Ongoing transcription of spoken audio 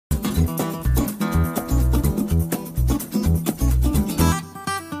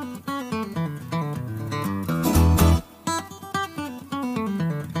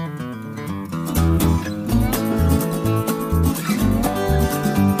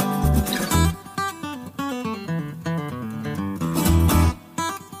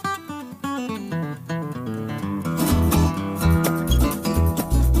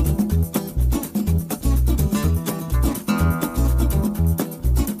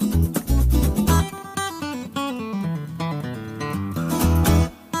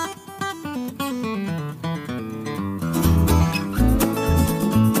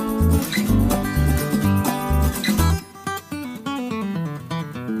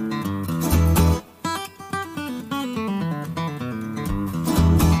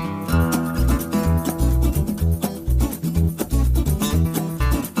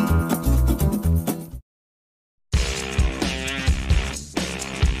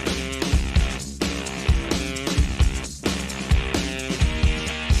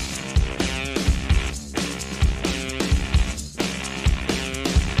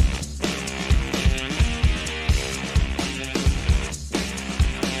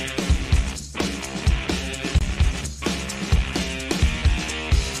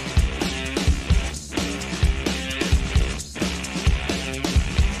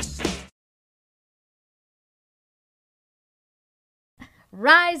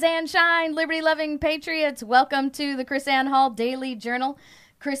Rise and shine, liberty-loving patriots. Welcome to the KrisAnne Hall Daily Journal.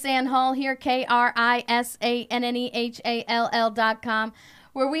 KrisAnne Hall here, KrisAnnehall.com,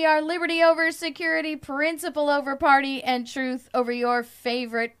 where we are liberty over security, principle over party, and truth over your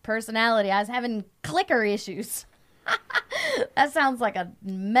favorite personality. I was having clicker issues. That sounds like a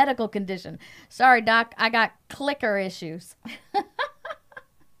medical condition. Sorry, Doc, I got clicker issues.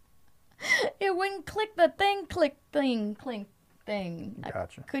 It wouldn't click the thing, click thing.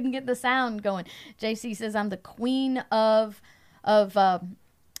 Gotcha. I couldn't get the sound going. JC says I'm the queen of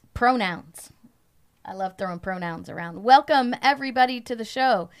pronouns. I love throwing pronouns around. Welcome everybody to the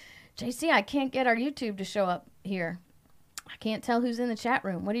show. JC, I can't get our YouTube to show up here. I can't tell who's in the chat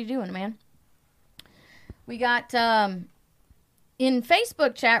room. What are you doing, man? We got in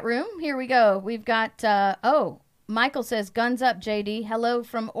Facebook chat room. Here we go. We've got Michael says, guns up, JD. Hello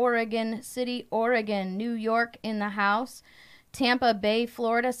from Oregon City, Oregon. New York in the house. Tampa Bay,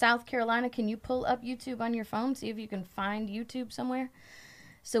 Florida, South Carolina. Can you pull up YouTube on your phone? See if you can find YouTube somewhere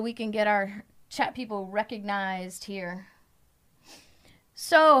so we can get our chat people recognized here.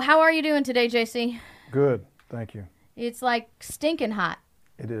 So, how are you doing today, JC? Good, thank you. It's like stinking hot.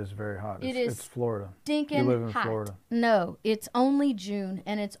 It is very hot. It's Florida. Stinking You live in hot. Florida. No, it's only June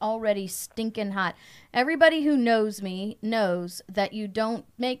and it's already stinking hot. Everybody who knows me knows that you don't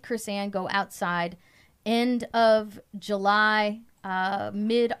make KrisAnne go outside end of July,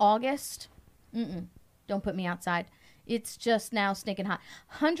 mid-August. Don't put me outside. It's just now stinking hot.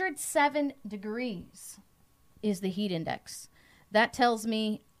 107 degrees is the heat index. That tells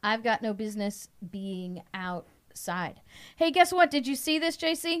me I've got no business being outside. Hey, guess what? Did you see this,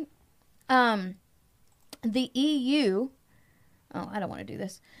 JC? The EU, I don't want to do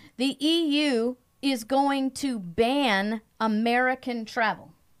this. The EU is going to ban American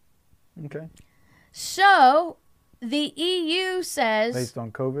travel. Okay. So the EU says... Based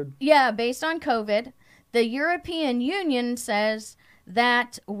on COVID? Yeah, based on COVID. The European Union says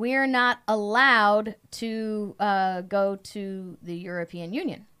that we're not allowed to go to the European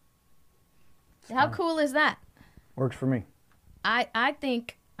Union. How cool is that? Works for me. I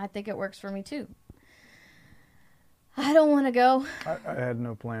think it works for me too. I don't want to go. I had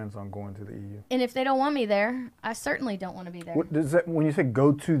no plans on going to the EU. And if they don't want me there, I certainly don't want to be there. What does that, when you say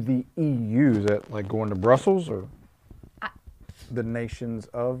go to the EU, is that like going to Brussels or the nations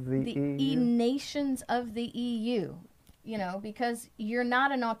of the EU? Nations of the EU. You know, because you're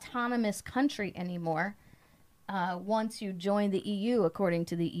not an autonomous country anymore. Once you join the EU, according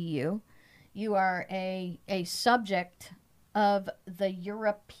to the EU, you are a subject of the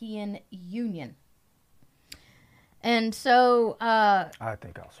European Union. And so... I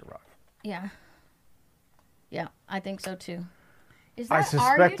think I'll survive. Yeah. Yeah, I think so too. Is I that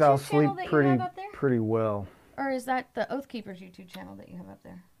our suspect YouTube I'll sleep channel that you have up there? pretty well. Or is that the Oath Keepers YouTube channel that you have up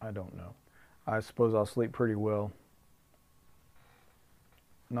there? I don't know. I suppose I'll sleep pretty well.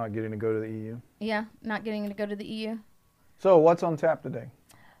 Not getting to go to the EU. Yeah, not getting to go to the EU. So what's on tap today?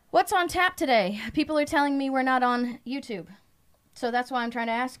 What's on tap today? People are telling me we're not on YouTube. So that's why I'm trying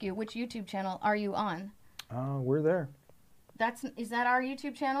to ask you, which YouTube channel are you on? We're there. Is that our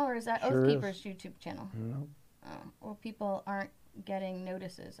YouTube channel or is that Sure Oath is. Keepers YouTube channel? No. Oh, well, people aren't getting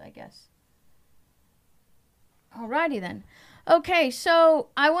notices, I guess. Alrighty then. Okay,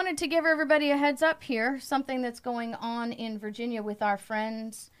 so I wanted to give everybody a heads up here, something that's going on in Virginia with our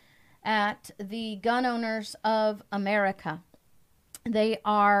friends at the Gun Owners of America. They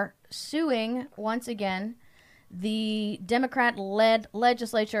are suing, once again, the Democrat-led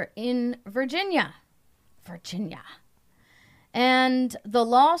legislature in Virginia. And the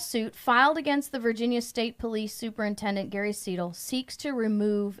lawsuit filed against the Virginia State Police Superintendent Gary Seidel seeks to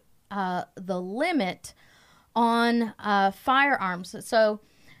remove the limit on firearms. So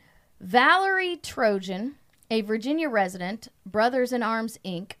Valerie Trojan, a Virginia resident, Brothers in Arms,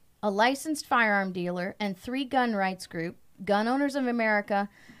 Inc., a licensed firearm dealer, and 3 gun rights group, Gun Owners of America,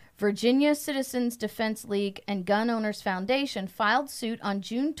 Virginia Citizens Defense League, and Gun Owners Foundation, filed suit on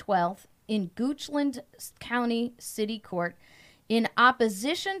June 12th in Goochland County City Court in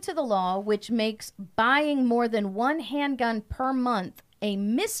opposition to the law which makes buying more than one handgun per month a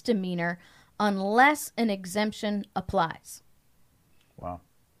misdemeanor unless an exemption applies. Wow.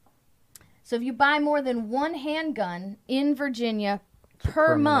 So if you buy more than one handgun in Virginia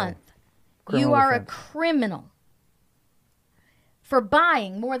per month, you criminal are offense. a criminal for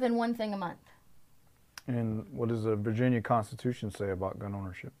buying more than one thing a month. And what does the Virginia Constitution say about gun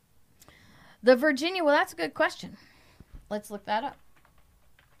ownership? The Virginia, well, that's a good question. Let's look that up.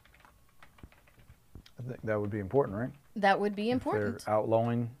 I think that would be important, right? That would be If important. they're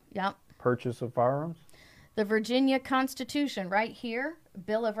outlawing Yep. purchase of firearms? The Virginia Constitution right here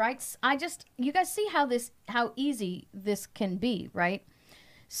Bill of Rights. You guys see how easy this can be, right?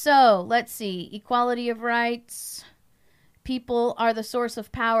 So let's see. Equality of rights. People are the source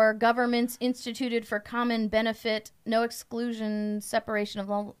of power. Governments instituted for common benefit. No exclusion, separation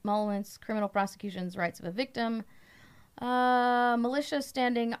of emoluments, criminal prosecutions, rights of a victim. Militia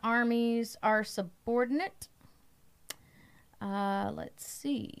standing armies are subordinate. Let's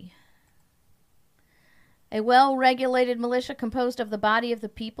see. A well-regulated militia composed of the body of the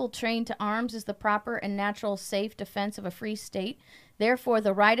people trained to arms is the proper and natural safe defense of a free state. Therefore,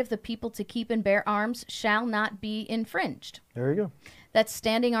 the right of the people to keep and bear arms shall not be infringed. There you go. That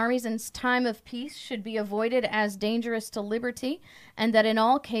standing armies in time of peace should be avoided as dangerous to liberty, and that in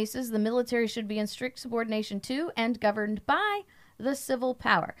all cases the military should be in strict subordination to and governed by the civil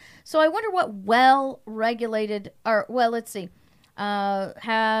power. So I wonder what well-regulated, let's see.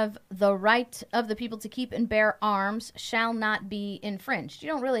 Have the right of the people to keep and bear arms shall not be infringed. You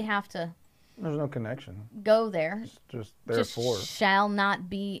don't really have to. There's no connection. Go there. Just therefore. Just shall not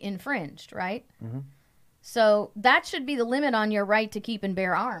be infringed, right? Mm-hmm. So that should be the limit on your right to keep and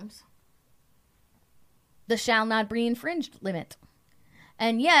bear arms. The shall not be infringed limit.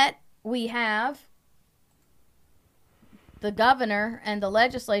 And yet we have the governor and the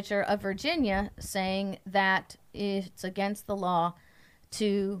legislature of Virginia saying that it's against the law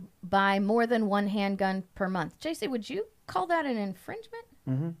to buy more than one handgun per month. JC, would you call that an infringement?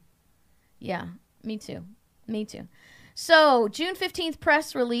 Mm-hmm. Yeah, me too. Me too. So, June 15th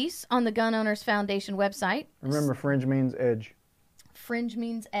press release on the Gun Owners Foundation website. Remember, fringe means edge. Fringe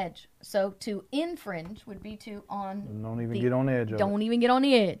means edge. So, to infringe would be to Don't even get on the edge of it. Don't even get on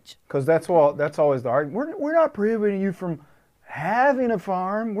the edge. Because that's always the argument. We're not prohibiting you from having a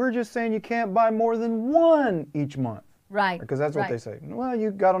farm. We're just saying you can't buy more than one each month. Right. Because that's what they say. Well,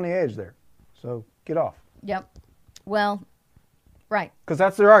 you got on the edge there. So get off. Yep. Well, right. Because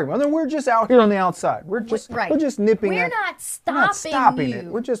that's their argument. Well, we're just out here on the outside. We're just nipping We're at not stopping you. it.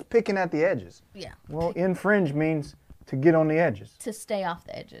 We're just picking at the edges. Yeah. Well, infringe means to get on the edges. To stay off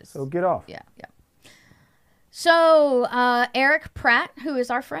the edges. So get off. Yeah, yeah. So Eric Pratt, who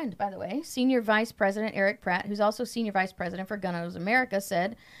is our friend, by the way, Senior Vice President Eric Pratt, who's also Senior Vice President for Gun Owners America,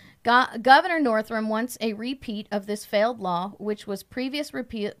 said, Governor Northam wants a repeat of this failed law, which was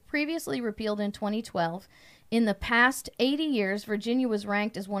previously repealed in 2012. In the past 80 years, Virginia was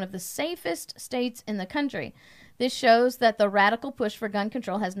ranked as one of the safest states in the country. This shows that the radical push for gun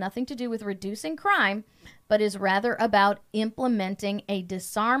control has nothing to do with reducing crime, but is rather about implementing a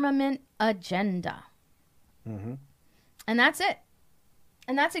disarmament agenda. Mm-hmm. And that's it.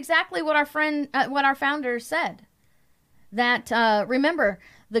 And that's exactly what our founder said. That, remember,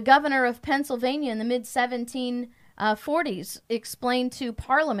 the governor of Pennsylvania in the mid-1740s explained to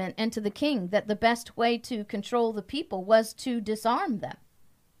Parliament and to the king that the best way to control the people was to disarm them.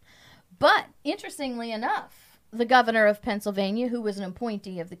 But, interestingly enough, the governor of Pennsylvania, who was an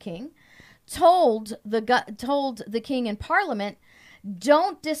appointee of the king, told the king in Parliament,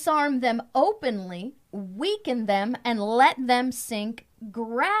 don't disarm them openly, weaken them, and let them sink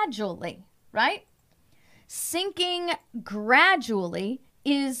gradually, right? Sinking gradually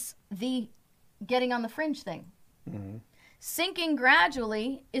is the getting on the fringe thing. Mm-hmm. Sinking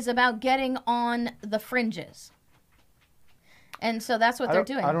gradually is about getting on the fringes. And so that's what they're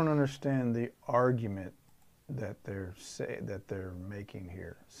doing. I don't understand the argument that they're making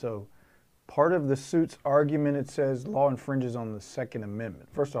here. So part of the suit's argument, it says law infringes on the Second Amendment.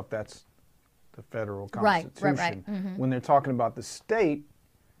 First off, that's the federal Constitution. Right. Mm-hmm. When they're talking about the state,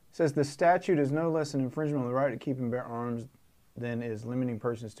 it says the statute is no less an infringement on the right to keep and bear arms than is limiting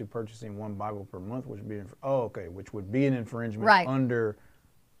persons to purchasing one Bible per month, which would be an infringement under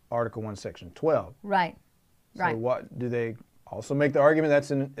Article 1, Section 12. Right. So what do they also make the argument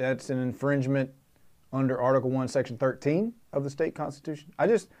that's an infringement under Article 1, Section 13 of the state constitution?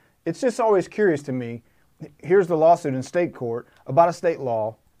 It's just always curious to me. Here's the lawsuit in state court about a state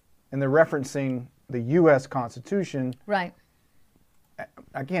law, and they're referencing the U.S. Constitution. Right.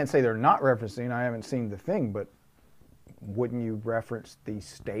 I can't say they're not referencing. I haven't seen the thing, but wouldn't you reference the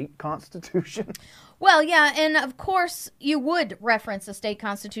state constitution? Well, yeah, and of course you would reference the state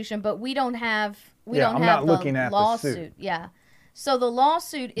constitution, but we don't have the lawsuit. Yeah. So the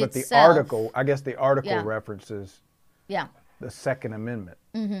lawsuit itself. But the article, references the Second Amendment.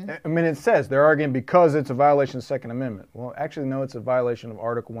 Mm-hmm. I mean, it says they're arguing because it's a violation of the Second Amendment. Well, actually, no, it's a violation of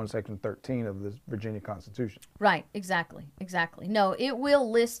Article 1, Section 13 of the Virginia Constitution. Right, exactly. No, it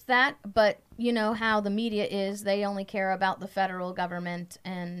will list that, but you know how the media is. They only care about the federal government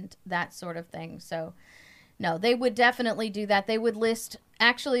and that sort of thing. So, no, they would definitely do that. They would list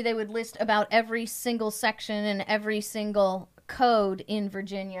about every single section and every single code in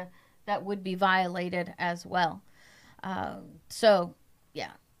Virginia that would be violated as well. So,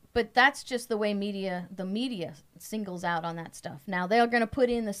 yeah. But that's just the way the media singles out on that stuff. Now, they're going to put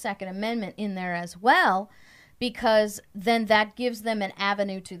in the Second Amendment in there as well, because then that gives them an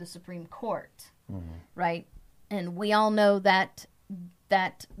avenue to the Supreme Court, right? And we all know that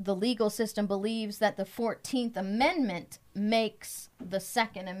the legal system believes that the 14th Amendment makes the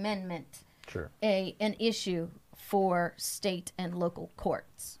Second Amendment an issue for state and local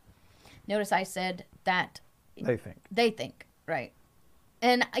courts. Notice I said that they think. They think, right.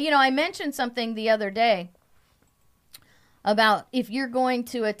 And, I mentioned something the other day about if you're going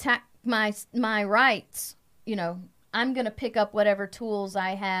to attack my rights, I'm going to pick up whatever tools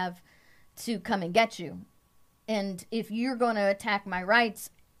I have to come and get you. And if you're going to attack my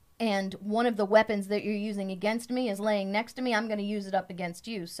rights and one of the weapons that you're using against me is laying next to me, I'm going to use it up against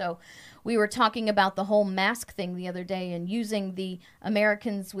you. So we were talking about the whole mask thing the other day and using the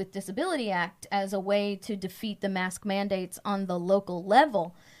Americans with Disability Act as a way to defeat the mask mandates on the local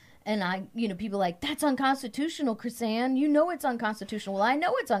level. And people are like, that's unconstitutional, KrisAnne. You know it's unconstitutional. Well, I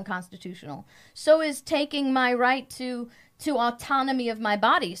know it's unconstitutional. So is taking my right to autonomy of my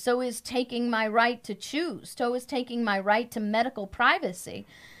body. So is taking my right to choose. So is taking my right to medical privacy.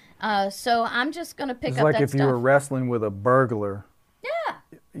 So I'm just going to pick up that stuff. It's like if you were wrestling with a burglar.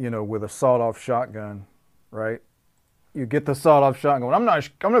 Yeah. With a sawed-off shotgun, right? You get the sawed-off shotgun going, I'm not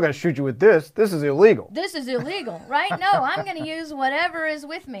going to shoot you with this. This is illegal. This is illegal, right? No, I'm going to use whatever is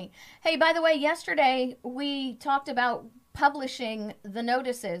with me. Hey, by the way, yesterday we talked about publishing the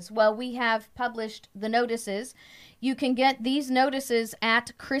notices. Well, we have published the notices. You can get these notices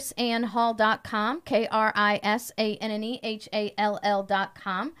at krisannehall.com,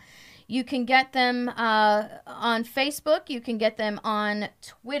 KrisAnnehall.com. You can get them on Facebook. You can get them on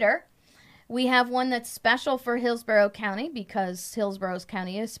Twitter. We have one that's special for Hillsborough County because Hillsborough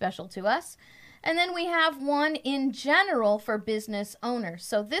County is special to us. And then we have one in general for business owners.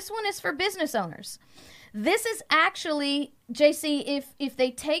 So this one is for business owners. This is actually, JC, if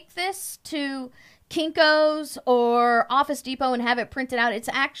they take this to Kinko's or Office Depot and have it printed out, it's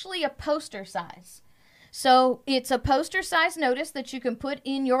actually a poster size. So it's a poster size notice that you can put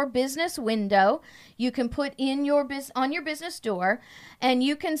in your business window. You can put in on your business door, and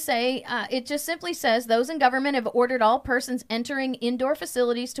you can say, it just simply says, those in government have ordered all persons entering indoor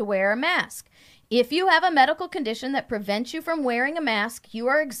facilities to wear a mask. If you have a medical condition that prevents you from wearing a mask, you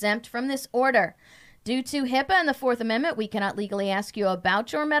are exempt from this order. Due to HIPAA and the Fourth Amendment, we cannot legally ask you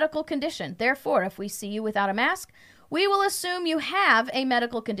about your medical condition. Therefore, if we see you without a mask, we will assume you have a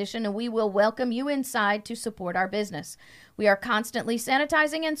medical condition and we will welcome you inside to support our business. We are constantly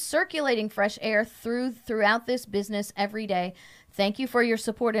sanitizing and circulating fresh air throughout this business every day. Thank you for your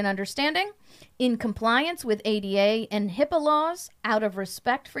support and understanding. In compliance with ADA and HIPAA laws, out of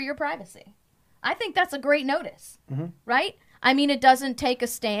respect for your privacy. I think that's a great notice, right? I mean, it doesn't take a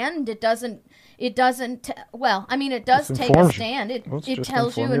stand. It does take a stand. It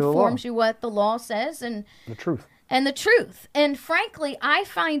tells you, informs you what the law says and the truth. And frankly, I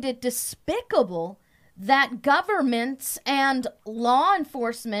find it despicable that governments and law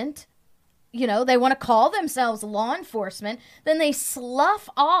enforcement, they want to call themselves law enforcement, then they slough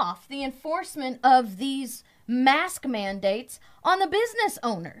off the enforcement of these mask mandates on the business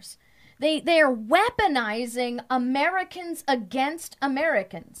owners. They are weaponizing Americans against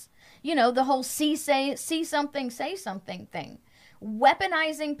Americans. The whole see something, say something thing.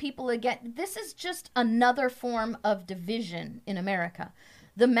 Weaponizing people again. This is just another form of division in America.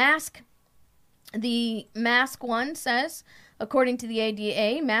 The mask one says, according to the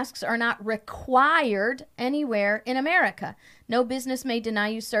ADA, masks are not required anywhere in America. No business may deny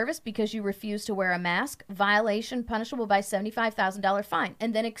you service because you refuse to wear a mask. Violation punishable by $75,000 fine.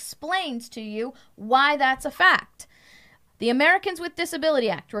 And then explains to you why that's a fact. The Americans with Disability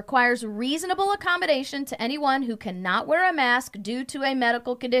Act requires reasonable accommodation to anyone who cannot wear a mask due to a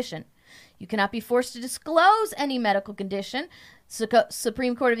medical condition. You cannot be forced to disclose any medical condition.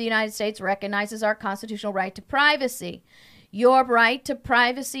 Supreme Court of the United States recognizes our constitutional right to privacy. Your right to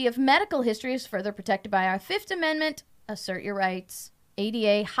privacy of medical history is further protected by our Fifth Amendment. Assert your rights.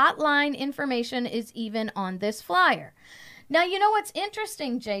 ADA hotline information is even on this flyer. Now, you know what's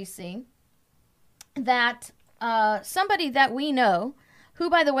interesting, JC? That somebody that we know, who,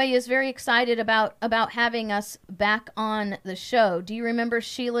 by the way, is very excited about having us back on the show. Do you remember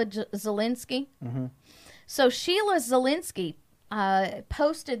Sheila Zielinski? Mm-hmm. So Sheila Zielinski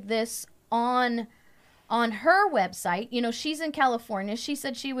posted this on her website. She's in California. She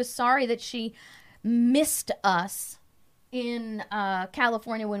said she was sorry that she missed us in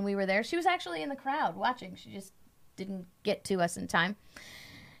California when we were there. She was actually in the crowd watching. She just didn't get to us in time.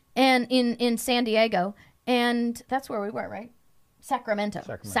 And in San Diego, and that's where we were, right? Sacramento.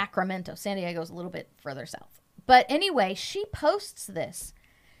 San Diego's a little bit further south. But anyway, she posts this.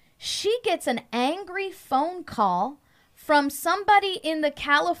 She gets an angry phone call from somebody in the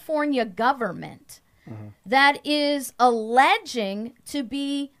California government that is alleging to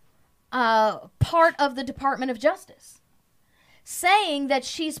be part of the Department of Justice, saying that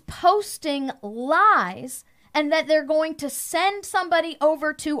she's posting lies and that they're going to send somebody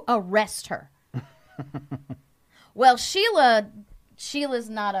over to arrest her. Well, Sheila's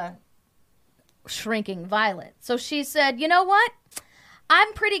not a shrinking violet. So she said, you know what?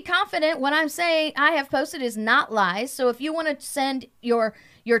 I'm pretty confident what I'm saying I have posted is not lies. So if you want to send your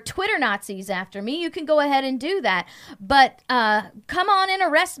Twitter Nazis after me, you can go ahead and do that. But come on and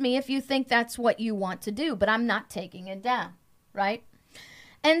arrest me if you think that's what you want to do. But I'm not taking it down, right?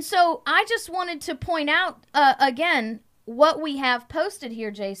 And so I just wanted to point out, again, what we have posted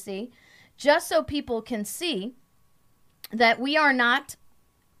here, JC, just so people can see that we are not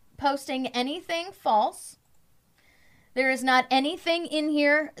posting anything false. There is not anything in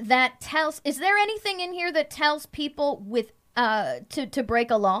here that tells... Is there anything in here that tells people with to break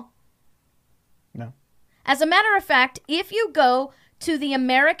a law? No. As a matter of fact, if you go to the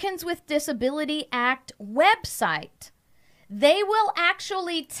Americans with Disability Act website, they will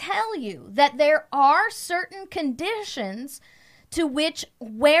actually tell you that there are certain conditions to which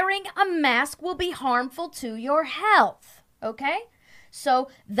wearing a mask will be harmful to your health. Okay? So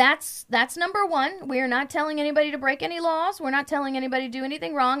that's number one. We are not telling anybody to break any laws. We're not telling anybody to do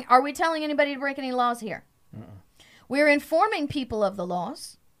anything wrong. Are we telling anybody to break any laws here? We're informing people of the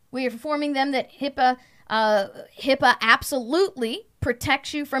laws. We're informing them that HIPAA absolutely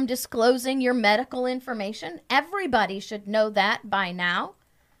protects you from disclosing your medical information. Everybody should know that by now.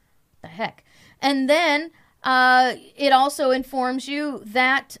 The heck. And then it also informs you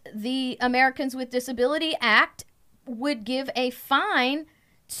that the Americans with Disability Act would give a fine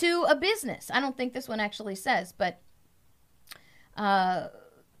to a business. I don't think this one actually says, but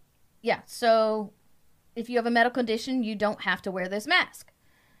yeah. So if you have a medical condition, you don't have to wear this mask.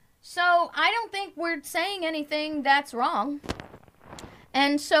 So I don't think we're saying anything that's wrong.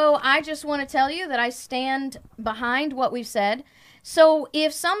 And so I just want to tell you that I stand behind what we've said. So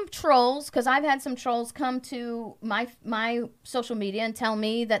if some trolls, because I've had some trolls come to my social media and tell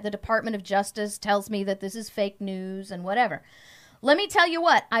me that the Department of Justice tells me that this is fake news and whatever. Let me tell you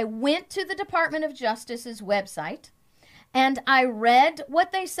what, I went to the Department of Justice's website and I read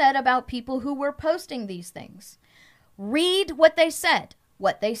what they said about people who were posting these things. Read what they said.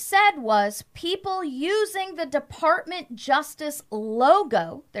 What they said was people using the Department Justice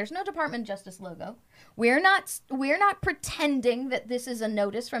logo. There's no Department of Justice logo. We're not pretending that this is a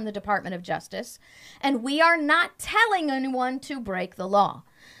notice from the Department of Justice, and we are not telling anyone to break the law.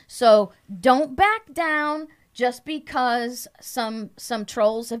 So don't back down just because some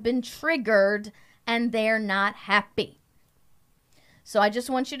trolls have been triggered and they're not happy. So I just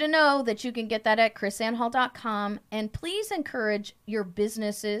want you to know that you can get that at chrissandhall.com, and please encourage your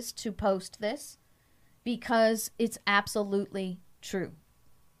businesses to post this because it's absolutely true.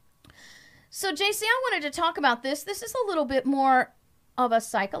 So, JC, I wanted to talk about this. This is a little bit more of a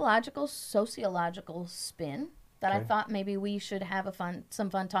psychological, sociological spin that I thought maybe we should have some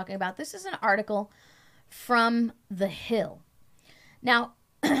fun talking about. This is an article from The Hill. Now,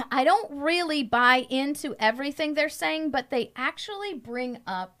 I don't really buy into everything they're saying, but they actually bring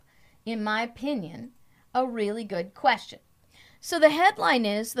up, in my opinion, a really good question. So the headline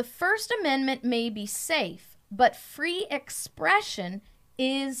is, the First Amendment may be safe, but free expression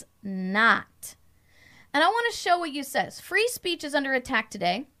is not. And I want to show what you says. Free speech is under attack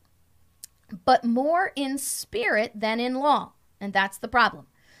today, but more in spirit than in law. And that's the problem.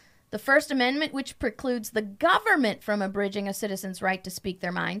 The First Amendment, which precludes the government from abridging a citizen's right to speak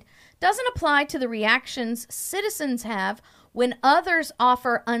their mind, doesn't apply to the reactions citizens have when others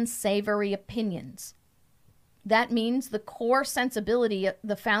offer unsavory opinions. That means the core sensibility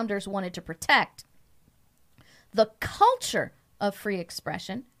the founders wanted to protect, the culture of free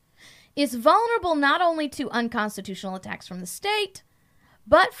expression, is vulnerable not only to unconstitutional attacks from the state,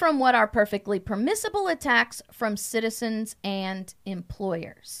 but from what are perfectly permissible attacks from citizens and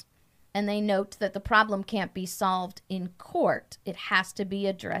employers. And they note that the problem can't be solved in court. It has to be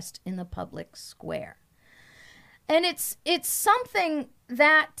addressed in the public square. And it's something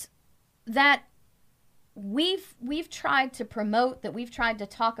that we've tried to promote, that we've tried to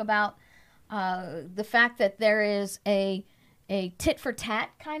talk about, the fact that there is a tit for tat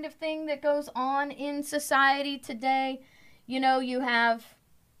kind of thing that goes on in society today. You know, you have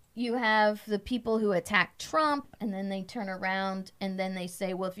you have the people who attack Trump, and then they turn around and then they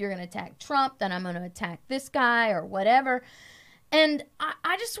say, well, if you're going to attack Trump, then I'm going to attack this guy or whatever. And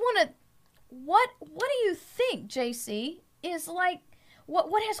I just want to, what do you think, JC, is like,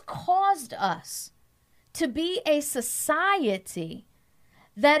 what has caused us to be a society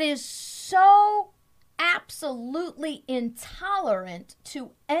that is so absolutely intolerant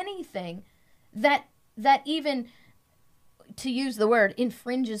to anything that even, to use the word,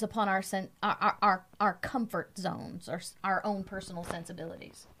 infringes upon our comfort zones or our own personal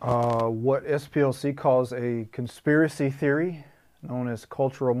sensibilities? What SPLC calls a conspiracy theory known as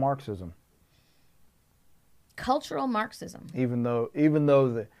cultural Marxism. Cultural Marxism. Even though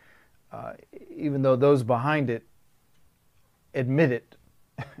those behind it admit it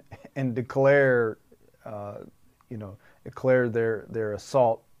and declare their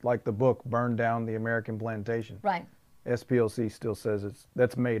assault, like the book Burn Down the American Plantation. Right. SPLC still says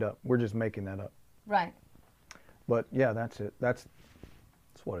that's made up. We're just making that up. Right. But yeah, that's it. That's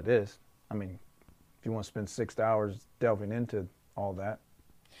what it is. I mean, if you want to spend 6 hours delving into all that.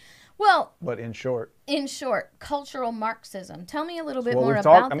 Well, but in short, cultural Marxism. Tell me a little bit more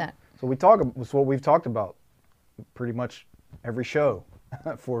about that. It's what we've talked about pretty much every show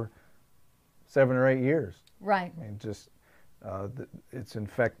for 7 or 8 years. Right. I mean, just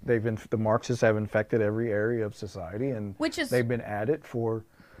the Marxists have infected every area of society, and they've been at it for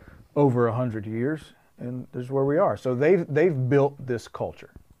over 100 years, and this is where we are. So they've built this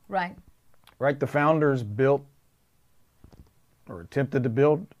culture. Right. Right. The founders built or attempted to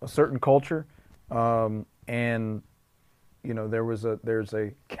build a certain culture, and there's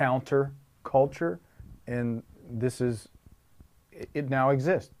a counter culture, and it now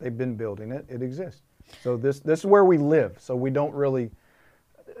exists. They've been building it. It exists. So this is where we live. So we don't really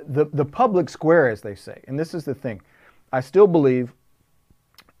the public square, as they say. And this is the thing. I still believe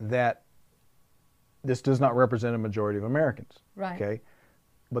that this does not represent a majority of Americans. Right. Okay.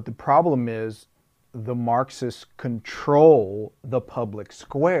 But the problem is the Marxists control the public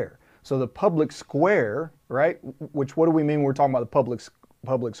square. So the public square, right? Which, what do we mean when we're talking about the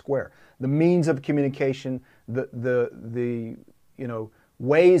public square? The means of communication, the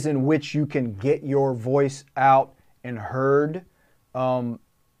ways in which you can get your voice out and heard. When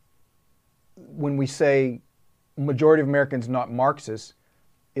we say majority of Americans not Marxists,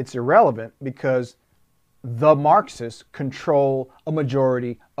 it's irrelevant because the Marxists control a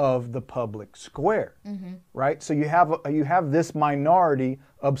majority of the public square, right? So you have this minority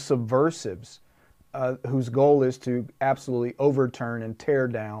of subversives whose goal is to absolutely overturn and tear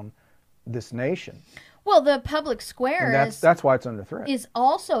down this nation. Well, the public square that's why it's under threat. Is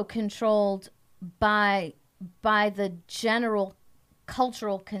also controlled by the general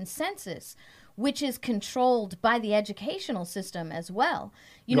cultural consensus, which is controlled by the educational system as well.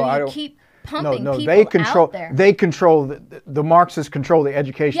 You keep pumping people out there. They control the Marxists control the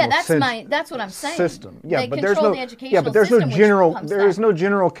educational system. That's what I'm saying. System. Yeah, but there's no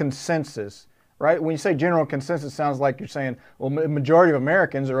general consensus. Right? When you say general consensus, it sounds like you're saying, well, the majority of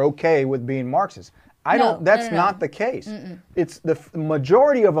Americans are okay with being Marxist. That's not the case. It's the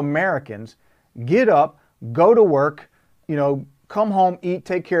majority of Americans get up, go to work, come home, eat,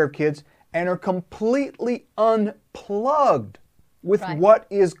 take care of kids, and are completely unplugged with what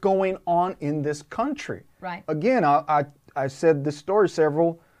is going on in this country. Right. Again, I said this story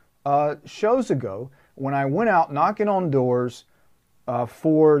several shows ago when I went out knocking on doors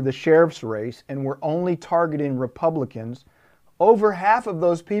for the sheriff's race, and we're only targeting Republicans. Over half of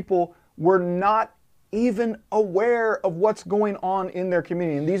those people were not even aware of what's going on in their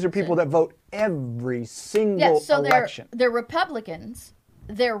community. And these are people that vote every single election. They're Republicans.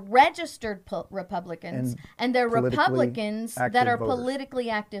 They're registered Republicans, and they're Republicans that are politically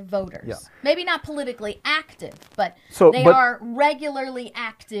active voters. Yeah. Maybe not politically active, but they are regularly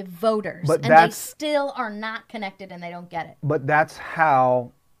active voters, and they still are not connected, and they don't get it. But that's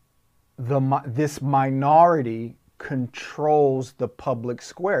how this minority controls the public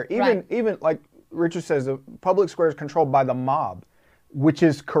square. Even like Richard says, the public square is controlled by the mob, which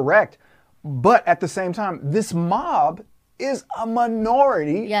is correct. But at the same time, this mob is a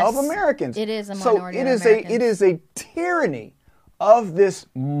minority of Americans. It is a minority of Americans. It is a tyranny of this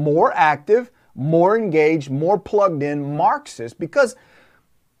more active, more engaged, more plugged in Marxist, because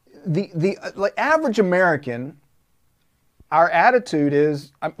the average American, our attitude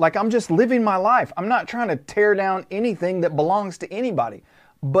is I'm just living my life. I'm not trying to tear down anything that belongs to anybody.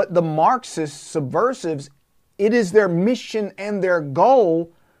 But the Marxist subversives, it is their mission and their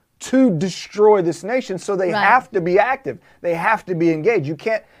goal to destroy this nation, so they have to be active. They have to be engaged. You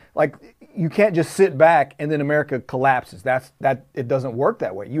can't. like you can't just sit back and then America collapses. It doesn't work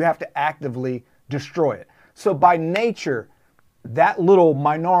that way. You have to actively destroy it. So by nature, that little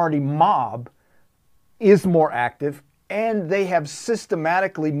minority mob is more active, and they have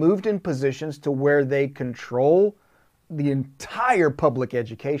systematically moved in positions to where they control the entire public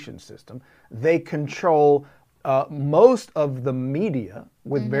education system. They control most of the media,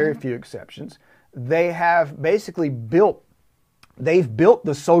 with very few exceptions. They have basically they've built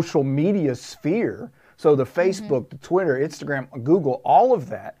the social media sphere. So the Facebook, the Twitter, Instagram, Google, all of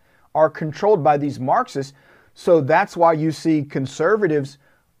that are controlled by these Marxists. So that's why you see conservatives,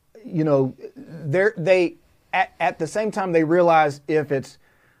 you know, they at the same time they realize if it's,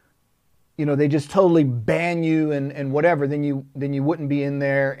 you know, they just totally ban you and whatever, then you wouldn't be in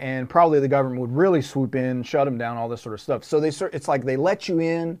there, and probably the government would really swoop in, shut them down, all this sort of stuff. So it's like they let you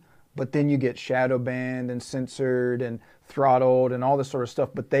in, but then you get shadow banned and censored and throttled and all this sort of stuff,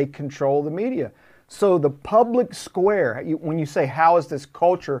 but they control the media. So the public square, when you say how does this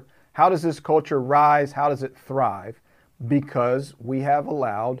culture rise, how does it thrive? Because we have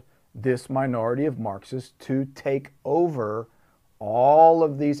allowed this minority of Marxists to take over all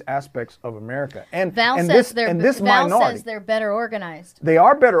of these aspects of America. Val says they're better organized. They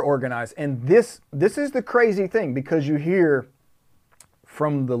are better organized. And this is the crazy thing, because you hear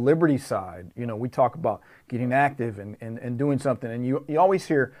from the liberty side, you know, we talk about getting active and doing something, and you always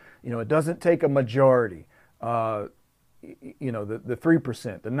hear, you know, it doesn't take a majority. You know, the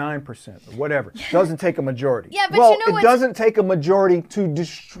 3%, the 9%, whatever. It doesn't take a majority. Yeah, but you know it doesn't take a majority to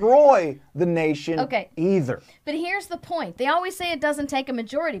destroy the nation either. But here's the point. They always say it doesn't take a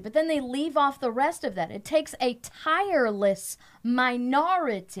majority, but then they leave off the rest of that. It takes a tireless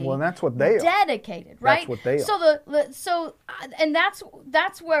minority. Well, that's what they are. Dedicated, right? That's what they are. And that's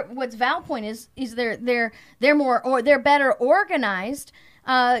what's Val's point is they're more, or they're better organized.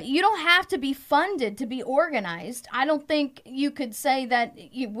 You don't have to be funded to be organized. I don't think you could say that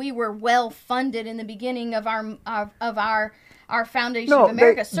we were well funded in the beginning of our foundation of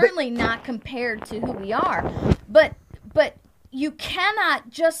America. Certainly not compared to who we are. But you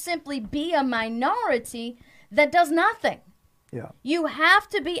cannot just simply be a minority that does nothing. Yeah. You have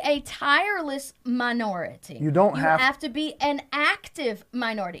to be a tireless minority. You have to be an active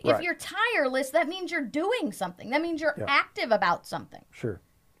minority. Right. If you're tireless, that means you're doing something. That means you're active about something. Sure.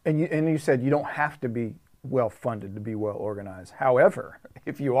 And you said you don't have to be well funded to be well organized. However,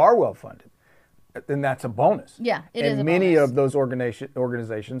 if you are well funded, then that's a bonus. Yeah, it is a bonus. And many of those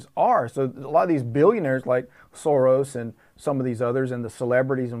organizations are. So a lot of these billionaires like Soros and some of these others and the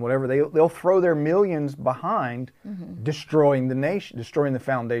celebrities and whatever, they'll throw their millions behind destroying the nation, destroying the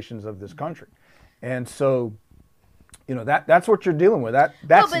foundations of this country. And so, you know, that's what you're dealing with.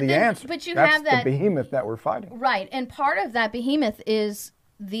 That's the answer. But you that's have that the behemoth that we're fighting. Right. And part of that behemoth is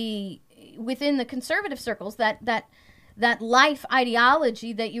within the conservative circles, that life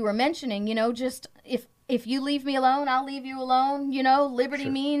ideology that you were mentioning, you know, just if you leave me alone, I'll leave you alone. You know, liberty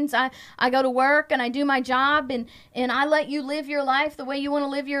means I go to work and I do my job and I let you live your life the way you want to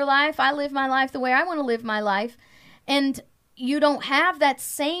live your life. I live my life the way I want to live my life. And you don't have that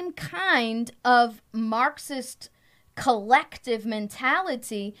same kind of Marxist collective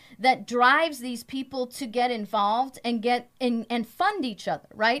mentality that drives these people to get involved and and fund each other,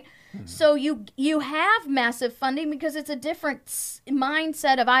 right? So you have massive funding because it's a different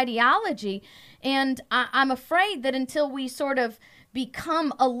mindset of ideology, and I'm afraid that until we sort of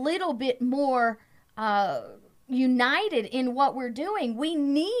become a little bit more united in what we're doing, we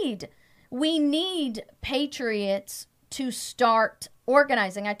need patriots to start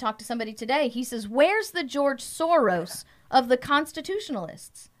organizing. I talked to somebody today. He says, where's the George Soros of the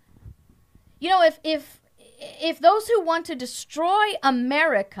constitutionalists? You know, if those who want to destroy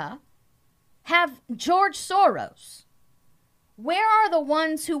America have George Soros, where are the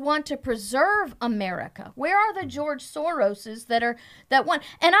ones who want to preserve America? Where are the George Soroses that want?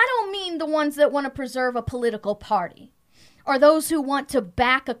 And I don't mean the ones that want to preserve a political party or those who want to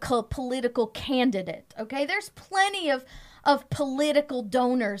back a political candidate. Okay, there's plenty of political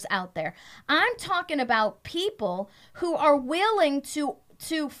donors out there. I'm talking about people who are willing to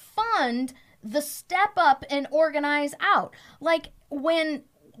fund the step up and organize out. Like when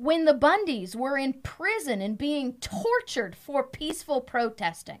the Bundys were in prison and being tortured for peaceful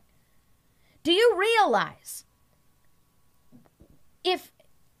protesting. Do you realize if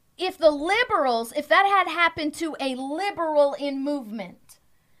the liberals, if that had happened to a liberal in movement,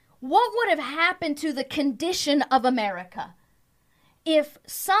 what would have happened to the condition of America if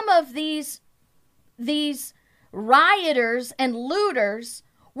some of these rioters and looters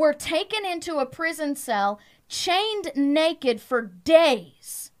were taken into a prison cell, chained naked for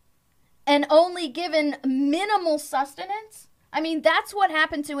days, and only given minimal sustenance. I mean, that's what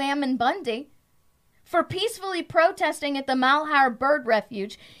happened to Ammon Bundy. For peacefully protesting at the Malheur Bird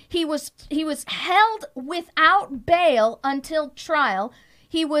Refuge, he was held without bail until trial.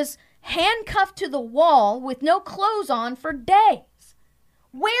 He was handcuffed to the wall with no clothes on for days.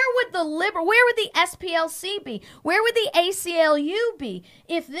 Where would the SPLC be? Where would the ACLU be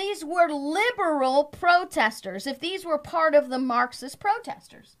if these were liberal protesters, if these were part of the Marxist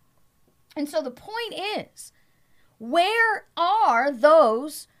protesters? And so the point is, where are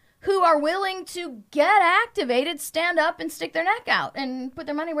those who are willing to get activated, stand up, and stick their neck out and put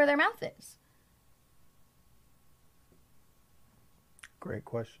their money where their mouth is? Great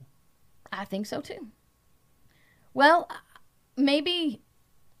question. I think so too. Well, maybe,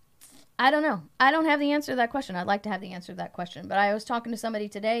 I don't know. I don't have the answer to that question. I'd like to have the answer to that question. But I was talking to somebody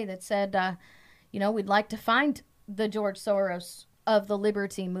today that said, we'd like to find the George Soros of the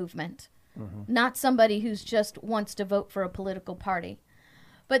liberty movement, not somebody who's just wants to vote for a political party.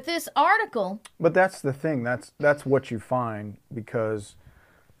 But this article... But that's the thing. That's what you find because,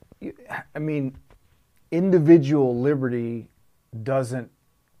 individual liberty doesn't...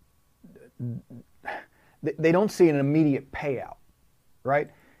 They don't see an immediate payout, right?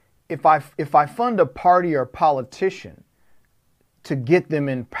 If I fund a party or politician to get them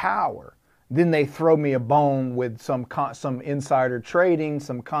in power, then they throw me a bone with some insider trading,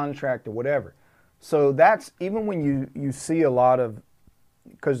 some contract or whatever. So that's even when you see a lot of...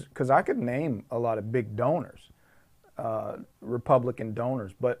 Because I could name a lot of big donors, Republican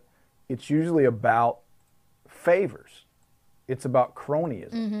donors, but it's usually about favors. It's about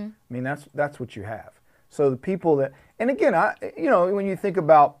cronyism. Mm-hmm. I mean, that's what you have. So the people that, and again, when you think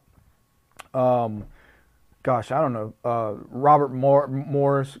about, Robert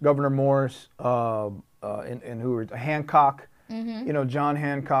Morris, Governor Morris, and who were Hancock, John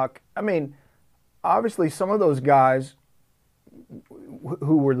Hancock. I mean, obviously some of those guys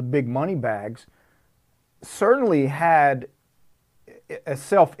who were the big money bags certainly had a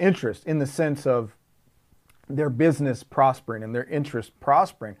self-interest in the sense of their business prospering and their interest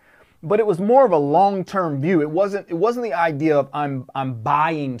prospering, but it was more of a long-term view. It wasn't the idea of I'm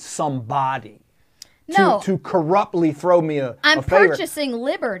buying somebody to corruptly throw me a I'm favor. purchasing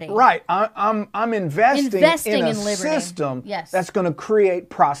liberty. Right. I'm investing in a system that's going to create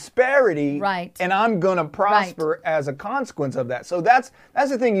prosperity. Right. And I'm going to prosper as a consequence of that. So that's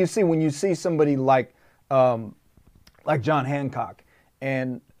the thing you see when you see somebody like John Hancock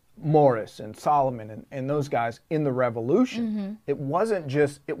and Morris and Solomon and those guys in the revolution. It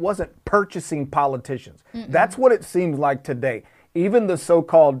wasn't purchasing politicians. That's what it seems like today. Even the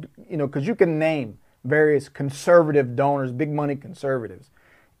so-called, because you can name various conservative donors, big money conservatives,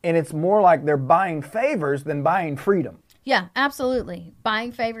 and it's more like they're buying favors than buying freedom. Yeah, absolutely.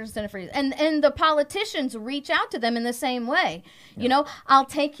 Buying favors instead of freedom. And the politicians reach out to them in the same way. Yeah. I'll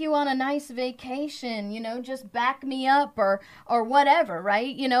take you on a nice vacation, just back me up or whatever,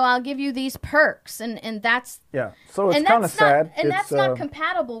 right? I'll give you these perks and that's... Yeah, so it's kind of sad. And that's not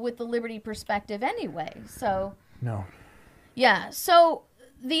compatible with the liberty perspective anyway, so... No. Yeah, so...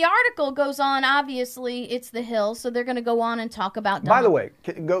 The article goes on, obviously, it's the Hill, so they're going to go on and talk about... By the way,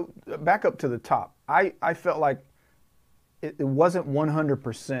 go back up to the top. I felt like it wasn't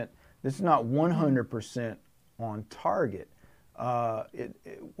 100%. This is not 100% on target.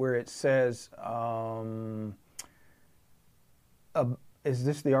 Where it says... is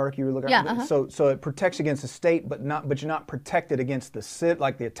this the article you were looking at? Yeah. So it protects against the state, but you're not protected against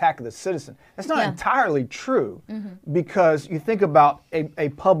the attack of the citizen. That's not entirely true, because you think about a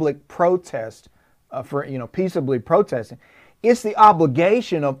public protest for peaceably protesting. It's the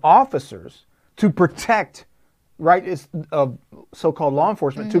obligation of officers to protect, right? It's of so-called law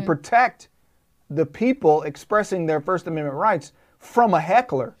enforcement to protect the people expressing their First Amendment rights from a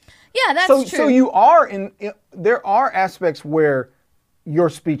heckler. Yeah, that's true. So you are there are aspects where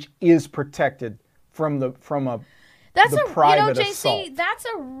your speech is protected from a private JC, assault. That's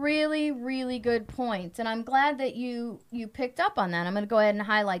a really, really good point, and I'm glad that you picked up on that. I'm going to go ahead and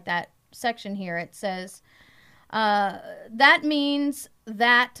highlight that section here. It says that means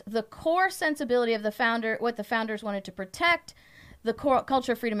that the core sensibility of what the founders wanted to protect, the core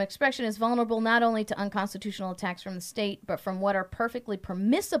culture of freedom of expression, is vulnerable not only to unconstitutional attacks from the state, but from what are perfectly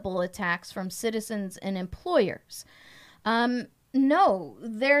permissible attacks from citizens and employers. No,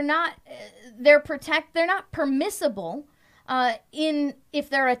 they're not. They're not permissible if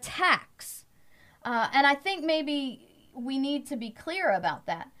they're attacks, and I think maybe we need to be clear about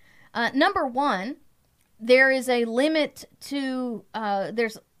that. Number one, there is a limit to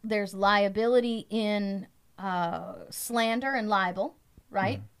there's liability in slander and libel,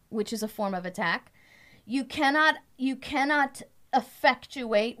 right? which is a form of attack. You cannot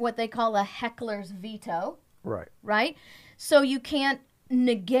effectuate what they call a heckler's veto. Right. Right? So you can't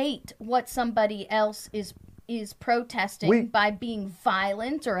negate what somebody else is protesting by being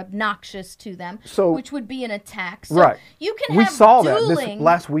violent or obnoxious to them, which would be an attack. So right. You can we have saw dueling, that this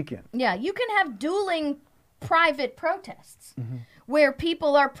last weekend. Yeah, you can have dueling private protests where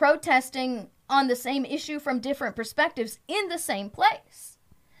people are protesting on the same issue from different perspectives in the same place.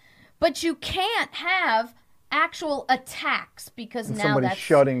 But you can't have actual attacks because and now somebody's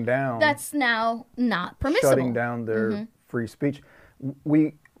shutting down. That's now not permissible. Shutting down their free speech.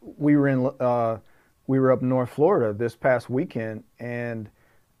 We were up in North Florida this past weekend, and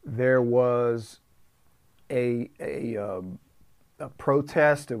there was a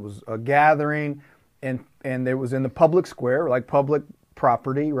protest. It was a gathering, and it was in the public square, like public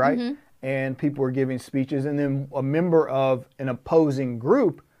property, right? And people were giving speeches, and then a member of an opposing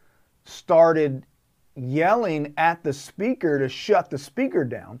group started yelling at the speaker to shut the speaker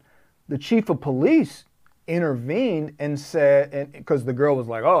down. The chief of police intervened and said, and because the girl was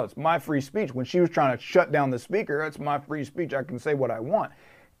like, oh, it's my free speech. When she was trying to shut down the speaker, it's my free speech. I can say what I want.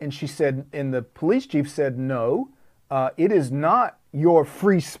 And she said, and the police chief said, no, it is not your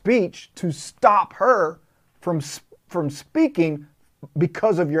free speech to stop her from speaking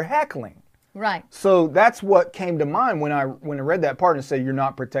because of your heckling. Right. So that's what came to mind when I read that part and said you're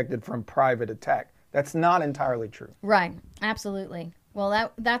not protected from private attack. That's not entirely true. Right. Absolutely.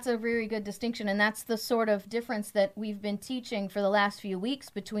 Well, that's a very good distinction, and that's the sort of difference that we've been teaching for the last few weeks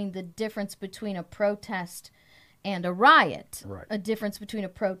between the difference between a protest and a riot, right. A difference between a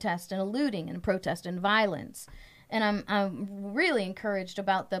protest and a looting and a protest and violence. And I'm really encouraged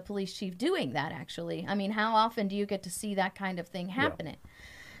about the police chief doing that, actually. I mean, how often do you get to see that kind of thing happening? Yeah.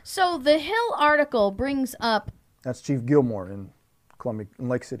 So the Hill article brings up... That's Chief Gilmore in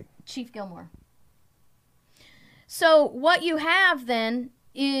Lake City. Chief Gilmore. So what you have then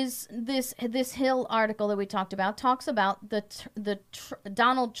is this Hill article that we talked about talks about the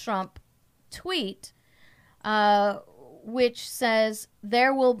Donald Trump tweet, which says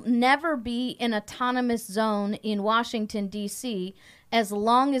there will never be an autonomous zone in Washington, D.C. as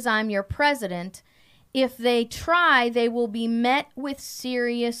long as I'm your president. If they try, they will be met with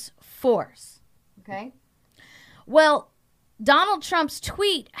serious force. Okay? Well, Donald Trump's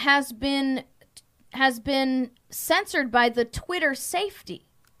tweet has been censored by the Twitter safety.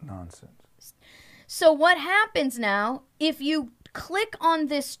 Nonsense. So what happens now if you click on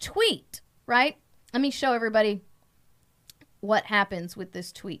this tweet, right? Let me show everybody what happens with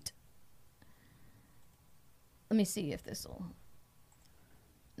this tweet. Let me see if this will...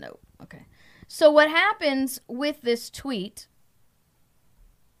 No. Okay. So what happens with this tweet...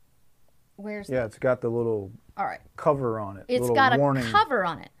 Where's Yeah, it's got the little cover on it. It's got a cover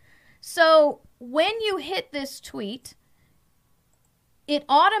on it. So when you hit this tweet, it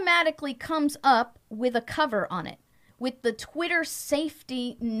automatically comes up with a cover on it, with the Twitter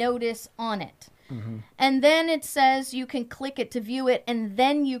safety notice on it. Mm-hmm. And then it says you can click it to view it, and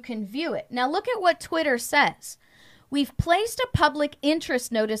then you can view it. Now look at what Twitter says. We've placed a public interest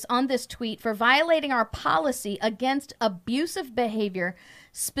notice on this tweet for violating our policy against abusive behavior,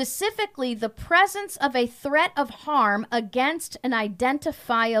 specifically the presence of a threat of harm against an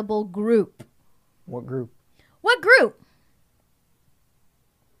identifiable group. What group? What group?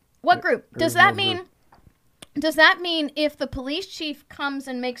 What group? Does that mean if the police chief comes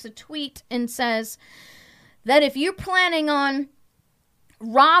and makes a tweet and says that if you're planning on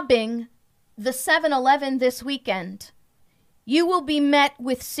robbing the 7-Eleven this weekend, you will be met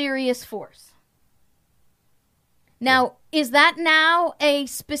with serious force? Now, is that now a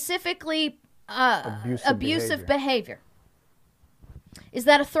specifically abusive behavior? Is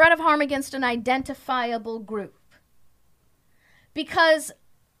that a threat of harm against an identifiable group? Because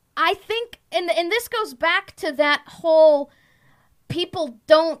I think, and this goes back to that whole people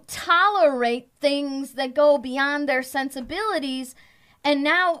don't tolerate things that go beyond their sensibilities, and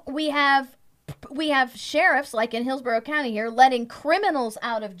now we have sheriffs, like in Hillsborough County here, letting criminals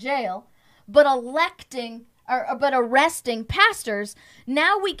out of jail, but arresting pastors.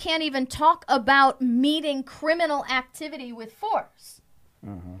 Now we can't even talk about meeting criminal activity with force.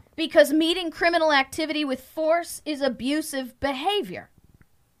 Mm-hmm. Because meeting criminal activity with force is abusive behavior.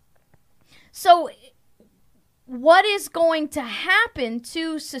 So what is going to happen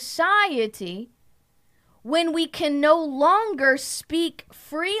to society when we can no longer speak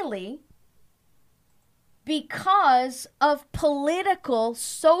freely because of political,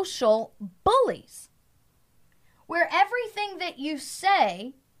 social bullies? Where everything that you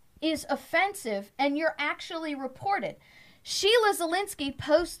say is offensive and you're actually reported. Sheila Zelinsky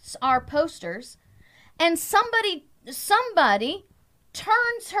posts our posters, and somebody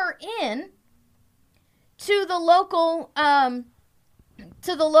turns her in to the local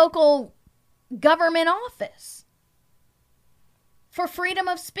government office for freedom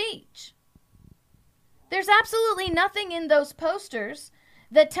of speech. There's absolutely nothing in those posters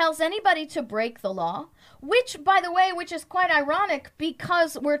that tells anybody to break the law, which, by the way, which is quite ironic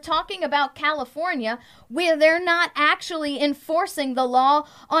because we're talking about California where they're not actually enforcing the law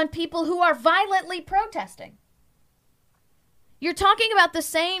on people who are violently protesting. You're talking about the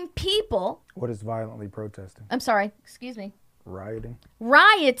same people. What is violently protesting? I'm sorry, excuse me.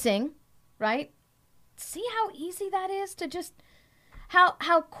 Rioting, right? See how easy that is to just,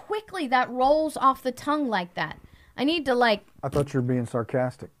 how quickly that rolls off the tongue like that. I need to I thought you were being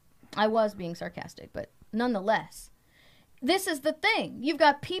sarcastic. I was being sarcastic, but nonetheless, this is the thing. You've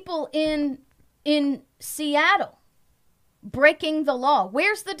got people in Seattle breaking the law.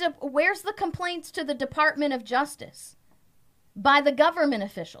 Where's the complaints to the Department of Justice by the government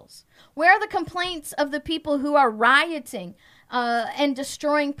officials? Where are the complaints of the people who are rioting and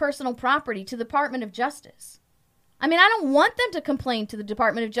destroying personal property to the Department of Justice? I mean, I don't want them to complain to the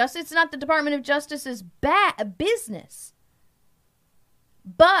Department of Justice. It's not the Department of Justice's business.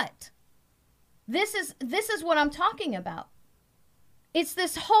 But this is what I'm talking about. It's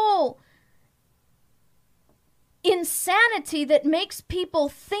this whole insanity that makes people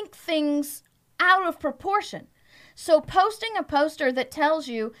think things out of proportion. So posting a poster that tells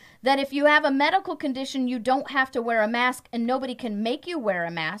you that if you have a medical condition, you don't have to wear a mask and nobody can make you wear a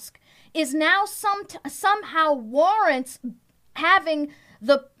mask is now somehow warrants having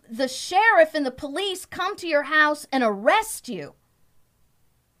the sheriff and the police come to your house and arrest you.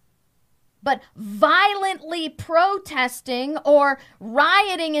 But violently protesting or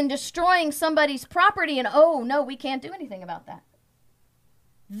rioting and destroying somebody's property, and oh no, we can't do anything about that.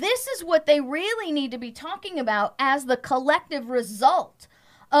 This is what they really need to be talking about as the collective result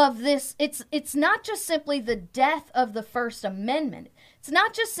of this. It's not just simply the death of the First Amendment. It's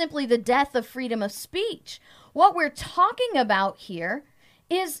not just simply the death of freedom of speech. What we're talking about here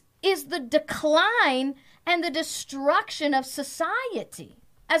is the decline and the destruction of society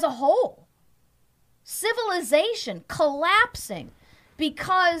as a whole. Civilization collapsing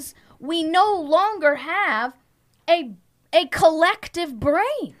because we no longer have a collective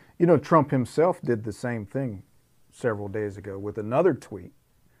brain. You know, Trump himself did the same thing several days ago with another tweet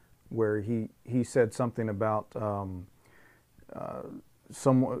where he said something about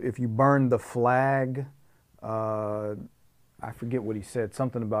if you burn the flag, I forget what he said,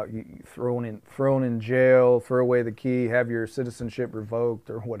 something about you thrown in jail, throw away the key, have your citizenship revoked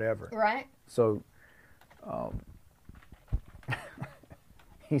or whatever. Right. So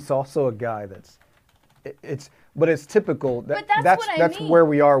he's also a guy but it's typical. But that's where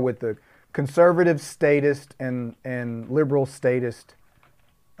we are with the conservative statist and liberal statist.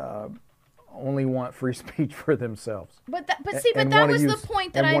 Only want free speech for themselves. But that was the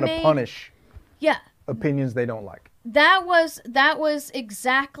point that I made. And want to punish Yeah. opinions they don't like. That was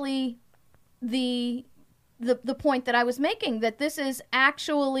exactly the point that I was making, that this is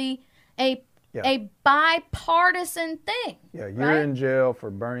actually a bipartisan thing. Yeah, you're in jail for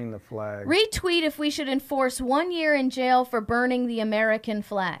burning the flag. Retweet if we should enforce 1 year in jail for burning the American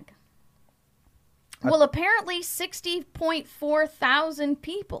flag. Well, apparently 60.4 thousand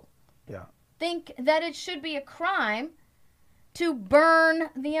people think that it should be a crime to burn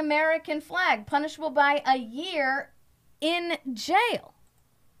the American flag, punishable by a year in jail.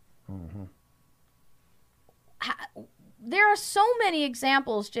 Mm-hmm. There are so many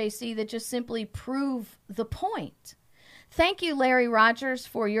examples, JC, that just simply prove the point. Thank you, Larry Rogers,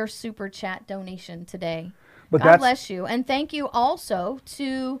 for your super chat donation today. God bless you. And thank you also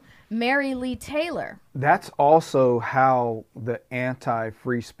to Mary Lee Taylor. That's also how the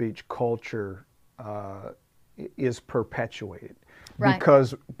anti-free speech culture is perpetuated. Right.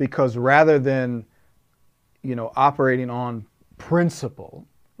 Because rather than, operating on principle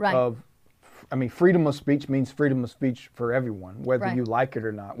of, freedom of speech means freedom of speech for everyone, whether you like it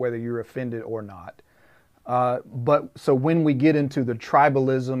or not, whether you're offended or not. But so when we get into the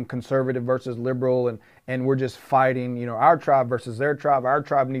tribalism, conservative versus liberal, and we're just fighting, our tribe versus their tribe, our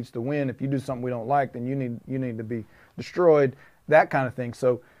tribe needs to win. If you do something we don't like, then you need to be destroyed, that kind of thing.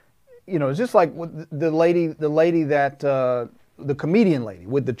 So, it's just like the lady that the comedian lady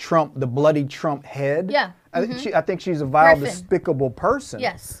with the bloody Trump head. Yeah. Mm-hmm. I think she's a vile, despicable person.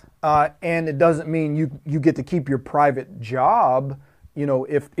 Yes. And it doesn't mean you get to keep your private job.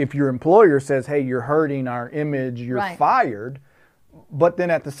 If your employer says, hey, you're hurting our image, you're fired. But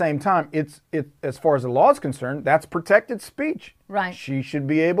then at the same time, it as far as the law is concerned, that's protected speech. Right. She should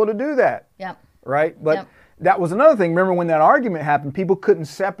be able to do that. Yep. Right? But Yep. that was another thing. Remember when that argument happened, people couldn't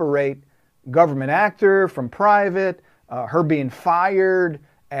separate government actor from private, her being fired,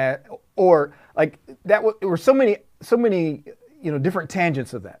 or like that. There were so many, different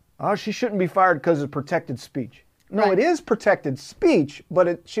tangents of that. Oh, she shouldn't be fired because of protected speech. No, Right. it is protected speech,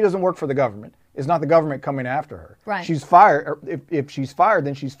 but she doesn't work for the government. It's not the government coming after her. Right. She's fired. Or if she's fired,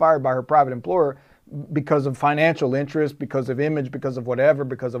 then she's fired by her private employer because of financial interest, because of image, because of whatever,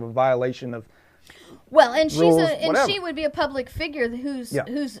 because of a violation of. Well, and rules, she would be a public figure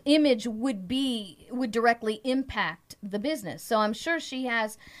whose image would directly impact the business. So I'm sure she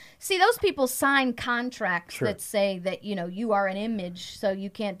has. See, those people sign contracts Sure. that say that you are an image, so you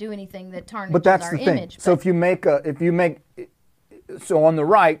can't do anything that tarnishes But that's our the thing. image. So if you make on the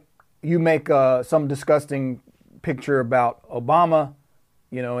right, you make some disgusting picture about Obama,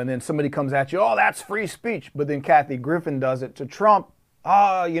 and then somebody comes at you, oh, that's free speech. But then Kathy Griffin does it to Trump.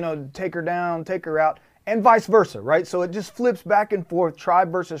 Take her down, take her out, and vice versa, right? So it just flips back and forth,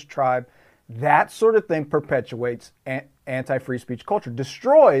 tribe versus tribe. That sort of thing perpetuates anti-free speech culture,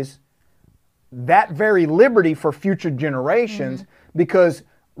 destroys that very liberty for future generations, because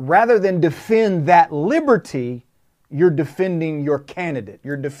rather than defend that liberty, you're defending your candidate,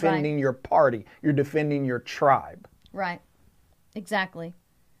 you're defending your party, you're defending your tribe. Right. Exactly.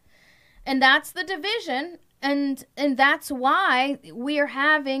 And that's the division. And that's why we are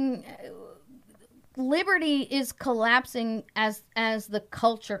having liberty is collapsing as the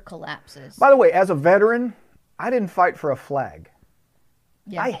culture collapses. By the way, as a veteran, I didn't fight for a flag.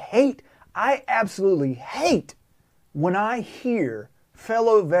 Yeah. I absolutely hate when I hear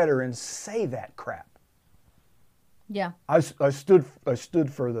fellow veterans say that crap. Yeah. I stood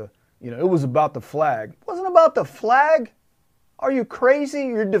for the, it was about the flag. It wasn't about the flag. Are you crazy?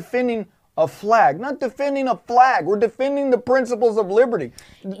 You're defending a flag, not defending a flag. We're defending the principles of liberty.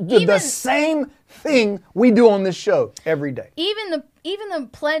 The same thing we do on this show every day. Even the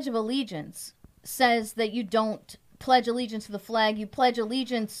Pledge of Allegiance says that you don't pledge allegiance to the flag. You pledge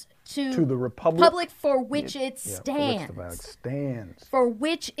allegiance to the republic for which it stands. For which the flag stands. For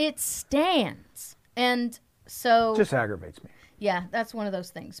which it stands. And so just aggravates me. Yeah, that's one of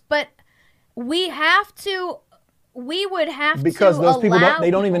those things. But we would have because to those people allow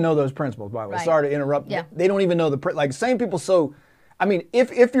don't even know those principles, by the way. Right. Sorry to interrupt. Yeah. They don't even know same people. So, I mean,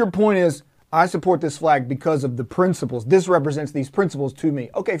 if your point is, I support this flag because of the principles, this represents these principles to me.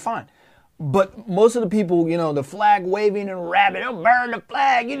 Okay, fine. But most of the people, the flag waving and rabid, oh, burn the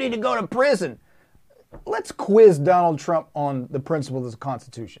flag, you need to go to prison. Let's quiz Donald Trump on the principles of the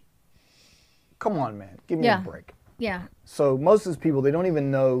Constitution. Come on, man. Give me a break. Yeah. So most of these people, they don't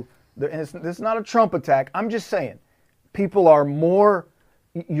even know. And this is not a Trump attack. I'm just saying, people are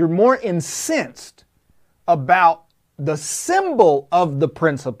you're more incensed about the symbol of the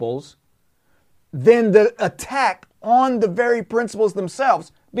principles than the attack on the very principles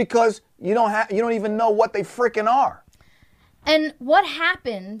themselves, because you don't even know what they frickin' are. And what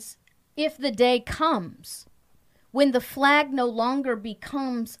happens if the day comes when the flag no longer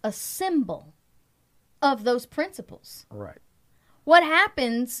becomes a symbol of those principles? Right. What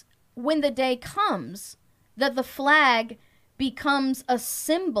happens when the day comes that the flag becomes a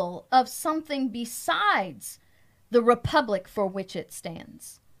symbol of something besides the republic for which it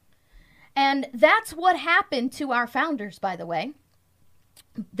stands? And that's what happened to our founders, by the way.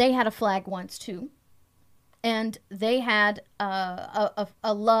 They had a flag once, too. And they had a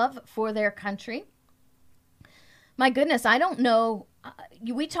love for their country. My goodness, I don't know.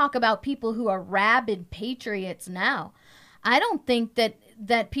 We talk about people who are rabid patriots now. I don't think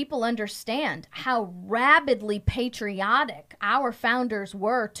that people understand how rabidly patriotic our founders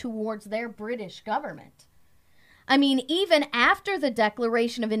were towards their British government. I mean, even after the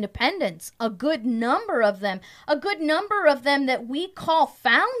Declaration of Independence, a good number of them that we call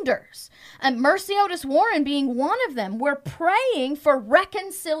founders, and Mercy Otis Warren being one of them, were praying for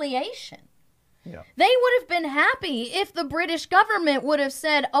reconciliation. Yeah. They would have been happy if the British government would have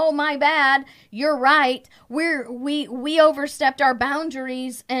said, "Oh, my bad, you're right. We overstepped our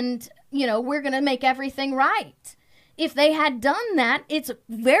boundaries, and we're going to make everything right." If they had done that, it's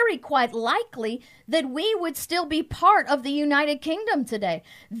very quite likely that we would still be part of the United Kingdom today.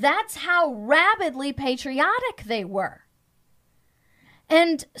 That's how rabidly patriotic they were.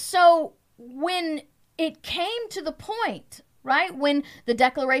 And so when it came to the point, right, when the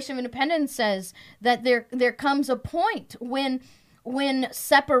Declaration of Independence says that there comes a point when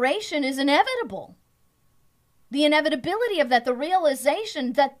separation is inevitable, The inevitability of that, the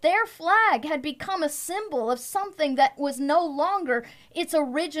realization that their flag had become a symbol of something that was no longer its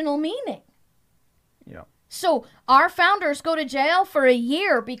original meaning. Yeah. So our founders go to jail for a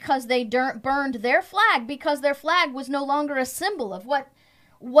year because they burned their flag, because their flag was no longer a symbol of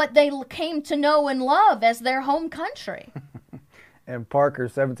what they came to know and love as their home country. And Parker,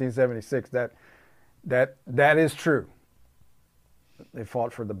 1776, that is true. They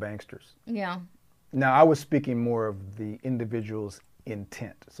fought for the banksters. Yeah. Now, I was speaking more of the individual's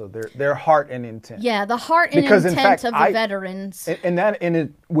intent, so their heart and intent. Yeah, the heart and Because, in intent fact, of the veterans.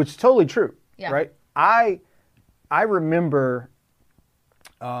 Which is totally true, Yeah. right? I remember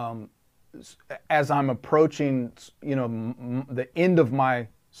as I'm approaching, the end of my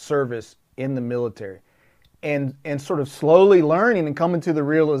service in the military, and sort of slowly learning and coming to the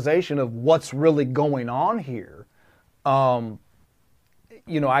realization of what's really going on here. When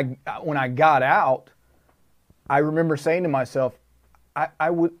I got out, I remember saying to myself, I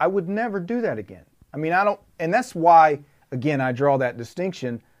would never do that again. I mean, I don't, and that's why, again, I draw that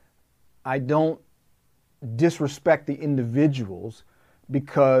distinction. I don't disrespect the individuals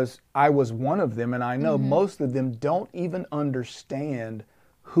because I was one of them, and I know most of them don't even understand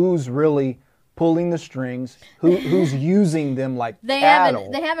who's really pulling the strings, who's using them like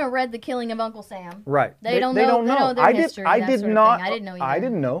cattle. They haven't read The Killing of Uncle Sam. Right. They don't know their history. I did not. I didn't know either. I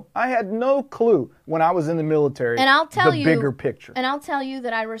didn't know. I had no clue when I was in the military. And I'll tell the you bigger picture. And I'll tell you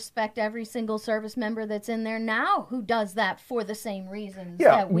that I respect every single service member that's in there now who does that for the same reasons.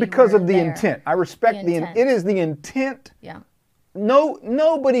 Yeah, that we because were of the there. intent. I respect the intent. It is the intent. Yeah.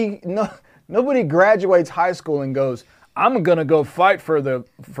 Nobody graduates high school and goes, I'm going to go fight for the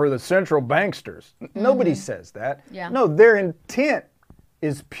central banksters. Nobody says that. Yeah. No, their intent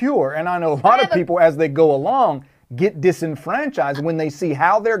is pure. And I know a lot of people, as they go along, get disenfranchised when they see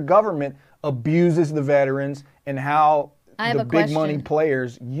how their government abuses the veterans and how the big money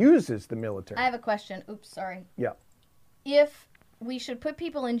players uses the military. I have a question. Oops, sorry. Yeah. If we should put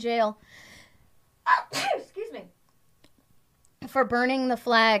people in jail, excuse me, for burning the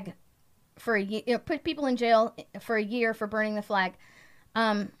flag for a year, put people in jail for a year for burning the flag,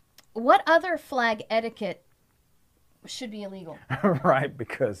 what other flag etiquette should be illegal? Right,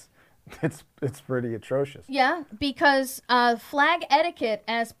 because it's pretty atrocious. Yeah, because flag etiquette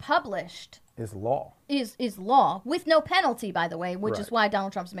as published is law. Is law with no penalty, by the way, which is why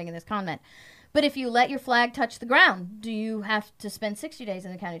Donald Trump's making this comment. But if you let your flag touch the ground, do you have to spend 60 days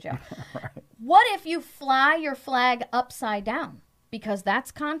in the county jail? Right. What if you fly your flag upside down? Because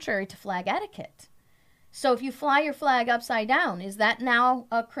that's contrary to flag etiquette. So if you fly your flag upside down, is that now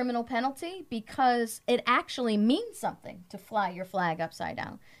a criminal penalty? Because it actually means something to fly your flag upside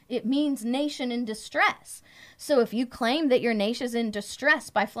down. It means nation in distress. So if you claim that your nation's in distress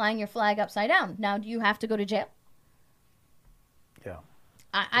by flying your flag upside down, now do you have to go to jail? Yeah.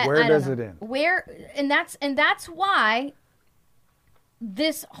 Where does it end? And that's why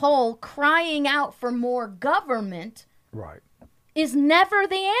this whole crying out for more government is never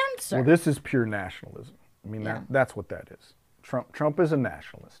the answer. Well, this is pure nationalism. I mean, that's what that is. Trump is a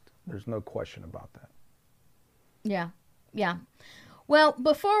nationalist. There's no question about that. Yeah. Well,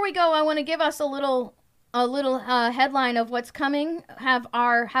 before we go, I want to give us a little headline of what's coming. How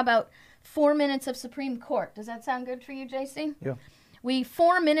about 4 minutes of Supreme Court? Does that sound good for you, JC? Yeah.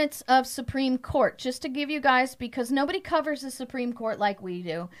 4 minutes of Supreme Court, just to give you guys, because nobody covers the Supreme Court like we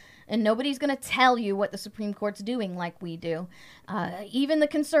do. And nobody's going to tell you what the Supreme Court's doing like we do. Even the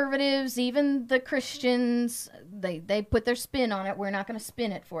conservatives, even the Christians, they put their spin on it. We're not going to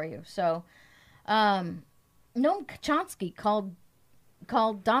spin it for you. So, Noam Chomsky called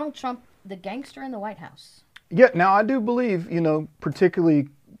Donald Trump the gangster in the White House. Yeah, now I do believe, particularly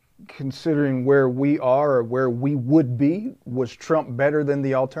considering where we are or where we would be, was Trump better than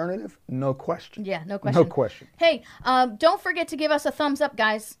the alternative? No question. Yeah, no question. No question. Hey, don't forget to give us a thumbs up,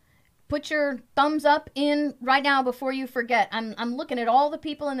 guys. Put your thumbs up in right now before you forget. I'm looking at all the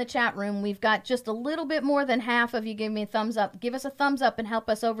people in the chat room. We've got just a little bit more than half of you give me a thumbs up. Give us a thumbs up and help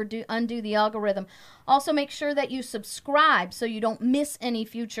us undo the algorithm. Also, make sure that you subscribe so you don't miss any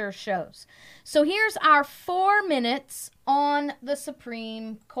future shows. So here's our 4 minutes on the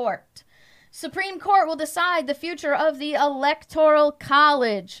Supreme Court. Supreme Court will decide the future of the Electoral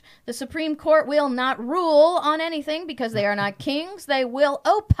College. The Supreme Court will not rule on anything because they are not kings. They will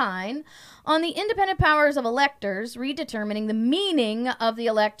opine on the independent powers of electors, redetermining the meaning of the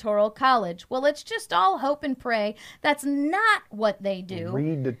Electoral College. Well, let's just all hope and pray that's not what they do.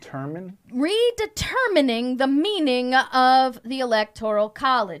 Redetermine? Redetermining the meaning of the Electoral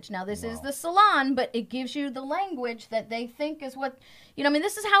College. Now, this is the salon, but it gives you the language that they think is what,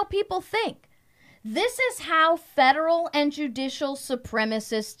 this is how people think. This is how federal and judicial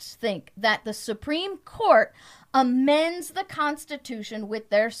supremacists think, that the Supreme Court amends the Constitution with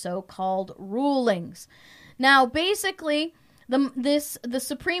their so-called rulings. Now, basically, the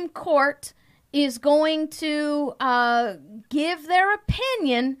Supreme Court is going to give their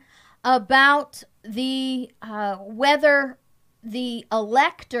opinion about the whether the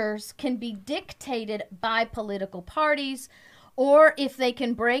electors can be dictated by political parties, or if they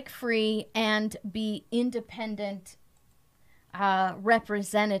can break free and be independent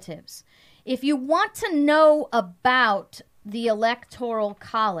representatives. If you want to know about the Electoral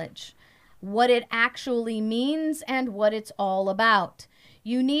College, what it actually means and what it's all about,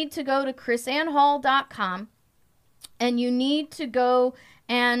 you need to go to krisannehall.com, and you need to go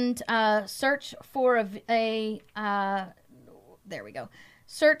and search for there we go.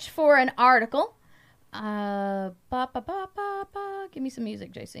 Search for an article. Give me some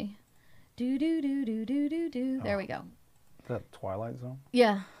music, JC. There we go. Is that Twilight Zone?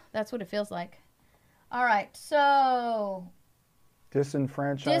 Yeah, that's what it feels like. All right, so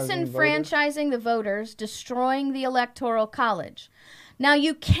disenfranchising the voters, destroying the Electoral College. Now,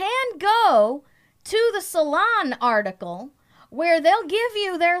 you can go to the Salon article where they'll give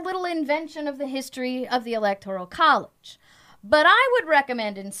you their little invention of the history of the Electoral College. But I would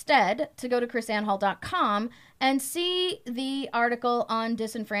recommend instead to go to krisannehall.com and see the article on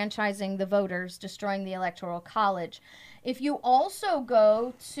disenfranchising the voters, destroying the Electoral College. If you also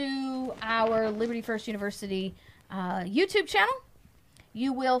go to our Liberty First University YouTube channel,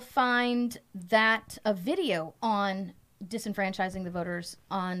 you will find that a video on disenfranchising the voters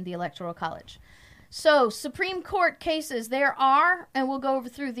on the Electoral College. So, Supreme Court cases, there are, and we'll go over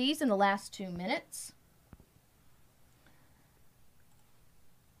through these in the last 2 minutes.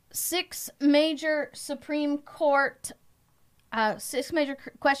 6 major questions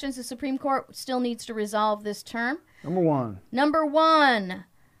the Supreme Court still needs to resolve this term. Number one,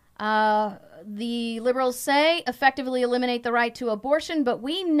 the liberals say effectively eliminate the right to abortion, but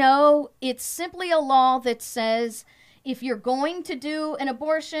we know it's simply a law that says if you're going to do an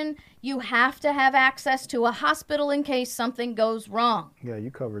abortion, you have to have access to a hospital in case something goes wrong. Yeah,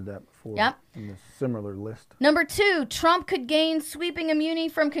 you covered that before. Yep. In a similar list. Number 2, Trump could gain sweeping immunity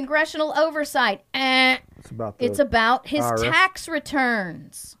from congressional oversight. It's about his IRS tax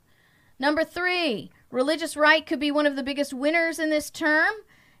returns. Number 3, religious right could be one of the biggest winners in this term.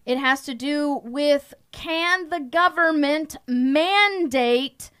 It has to do with, can the government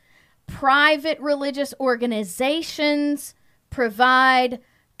mandate private religious organizations provide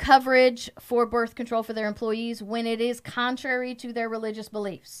coverage for birth control for their employees when it is contrary to their religious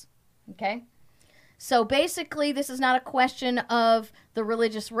beliefs? Okay? So basically, this is not a question of the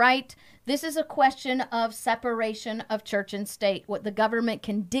religious right. This is a question of separation of church and state, what the government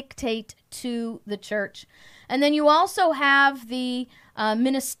can dictate to the church. And then you also have the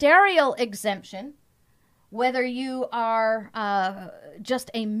ministerial exemption, whether you are just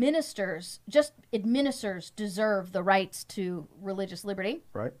administers deserve the rights to religious liberty.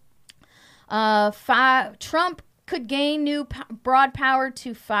 Right. Trump could gain new broad power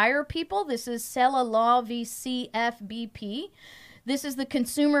to fire people. This is Sella Law v. CFBP. This is the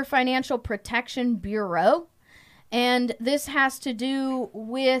Consumer Financial Protection Bureau. And this has to do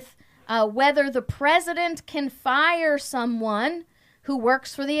with whether the president can fire someone who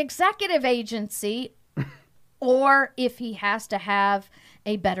works for the executive agency or if he has to have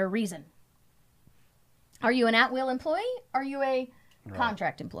a better reason. Are you an at-will employee? Are you a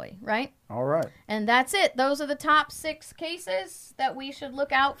contract employee, right? All right. And that's it. Those are the top 6 cases that we should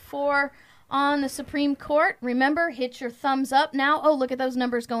look out for on the Supreme Court. Remember, hit your thumbs up now. Oh, look at those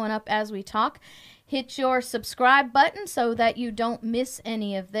numbers going up as we talk. Hit your subscribe button so that you don't miss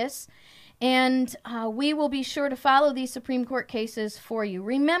any of this. And we will be sure to follow these Supreme Court cases for you.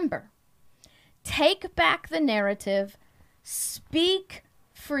 Remember, take back the narrative, speak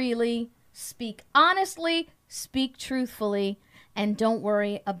freely, speak honestly, speak truthfully, and don't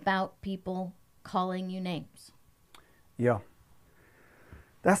worry about people calling you names. Yeah.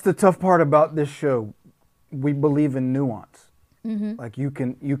 That's the tough part about this show. We believe in nuance. Mm-hmm. Like you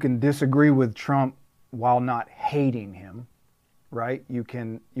can disagree with Trump while not hating him, right? You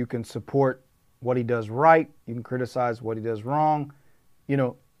can support what he does right. You can criticize what he does wrong,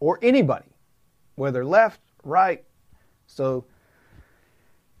 or anybody, whether left, right. So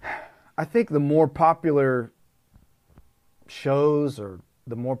I think the more popular shows or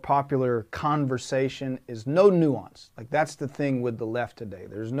the more popular conversation is no nuance. Like that's the thing with the left today.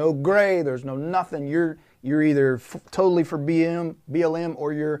 There's no gray, there's no nothing. You're you're either totally for BLM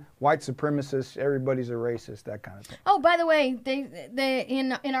or you're white supremacist. Everybody's a racist, that kind of thing. Oh, by the way, they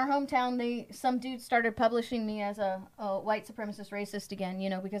in our hometown, some dude started publishing me as a white supremacist racist again. You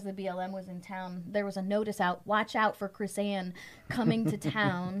know, because the BLM was in town. There was a notice out: "Watch out for Chris Ann coming to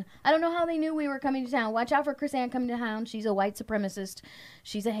town." I don't know how they knew we were coming to town. Watch out for Chris Ann coming to town. She's a white supremacist.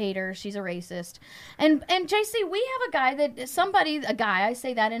 She's a hater. She's a racist. And JC, we have a guy. I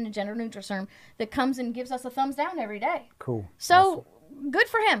say that in a gender neutral term, that comes and gives us a thumbs down every day. Cool. So good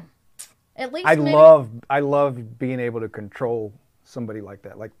for him. At least I love being able to control somebody like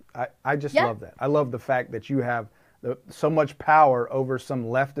that. Like I just love that. I love the fact that you have so much power over some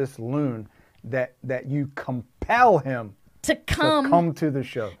leftist loon that you compel him to come to the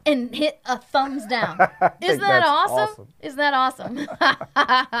show and hit a thumbs down. Isn't that awesome? Isn't that awesome?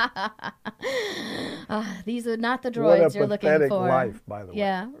 These are not the droids you're looking for. What a pathetic life, by the way.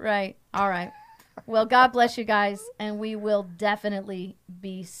 Yeah, right. All right. Well, God bless you guys, and we will definitely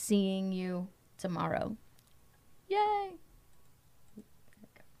be seeing you tomorrow. Yay!